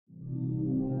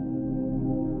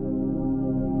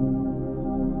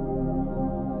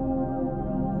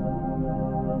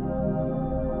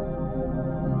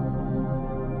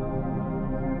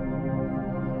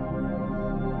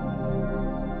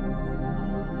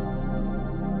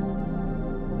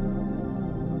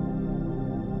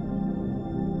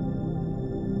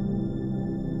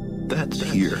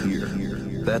That's here.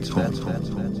 That's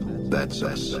home. That's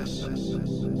us.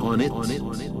 On it,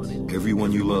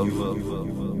 everyone you love,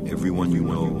 everyone you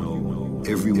know,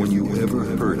 everyone you ever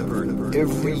heard of,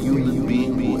 every human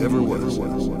being who ever was,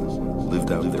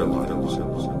 lived out their lives.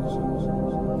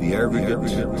 The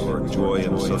aggregate of our joy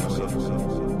and suffering.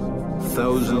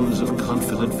 Thousands of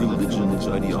confident religions,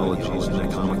 ideologies, and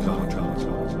economic doctrines.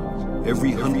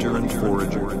 Every hunter and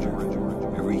forager,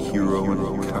 every hero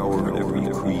and coward, every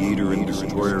creator and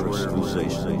destroyer of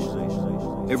civilization.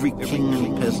 Every king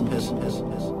and peasant,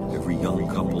 every young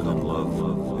couple in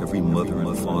love, every mother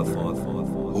and father,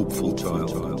 hopeful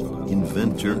child,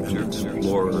 inventor and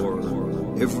explorer,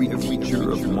 every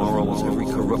teacher of morals, every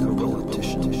corrupt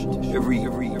politician, every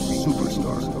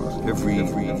superstar, every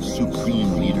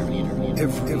supreme leader,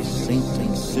 every saint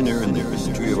and sinner in the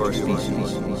history of our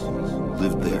species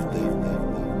lived there,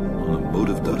 on a mote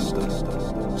of dust,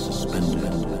 suspended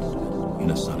in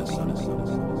a sunbeam.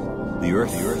 The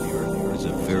earth is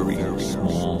a very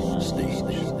small stage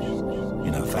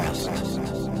in a vast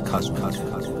cosmic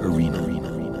arena.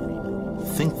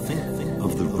 Think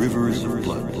of the rivers of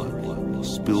blood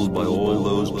spilled by all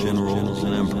those generals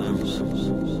and emperors,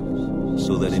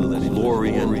 so that in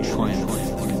glory and triumph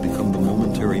they could become the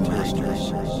momentary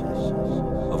masters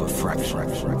of a fraction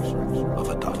of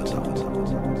a dot.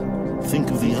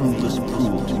 Think of the endless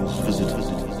cruelties visited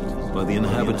by the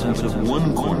inhabitants of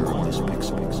one corner of this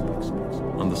pixel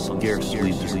on the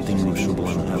scarcely distinguishable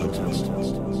inhabitants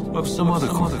of some other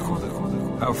corner.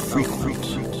 How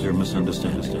frequent their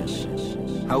misunderstandings,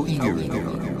 how eager they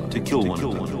are to kill one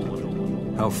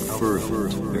another, how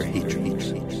fervent their hatred.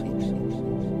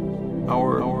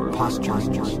 Our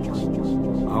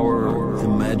posturing, our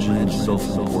imagined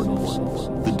self-importance,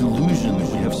 the delusion that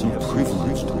we have some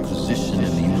privileged position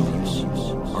in the universe,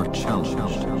 are challenged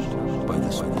by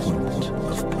this point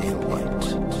of pale light.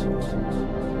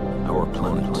 Our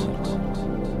planet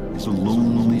is a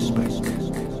lonely speck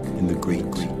in the great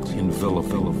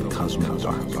enveloping cosmic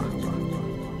dark.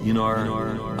 In our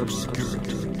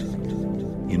obscurity,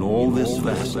 in all this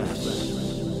vastness,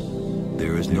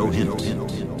 there is no hint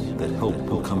that help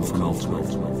will come from elsewhere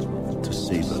to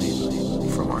save us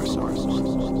from ourselves.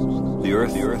 The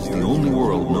Earth, the only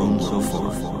world known so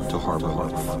far to harbor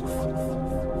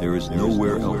life. There is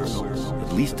nowhere else,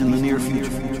 at least in the near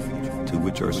future, to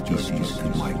which our species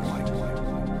could migrate.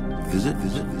 Visit?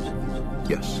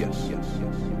 Yes.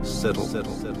 Settle?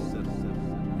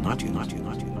 Not you.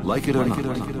 Like it or not,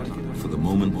 for the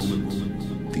moment,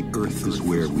 the Earth is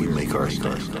where we make our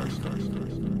stand.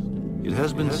 It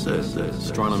has been said that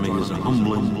astronomy is a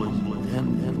humbling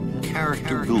and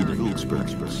character-building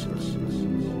experience.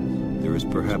 There is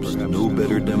perhaps no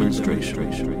better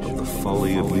demonstration of the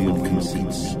folly of human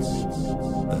conceits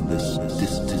than this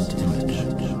distant image.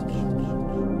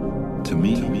 To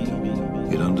me,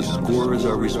 it underscores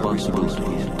our responsibility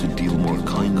to deal more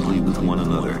kindly with one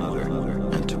another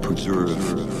and to preserve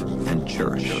and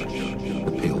cherish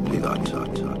the pale blue dot,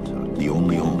 the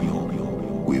only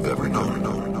we've ever known.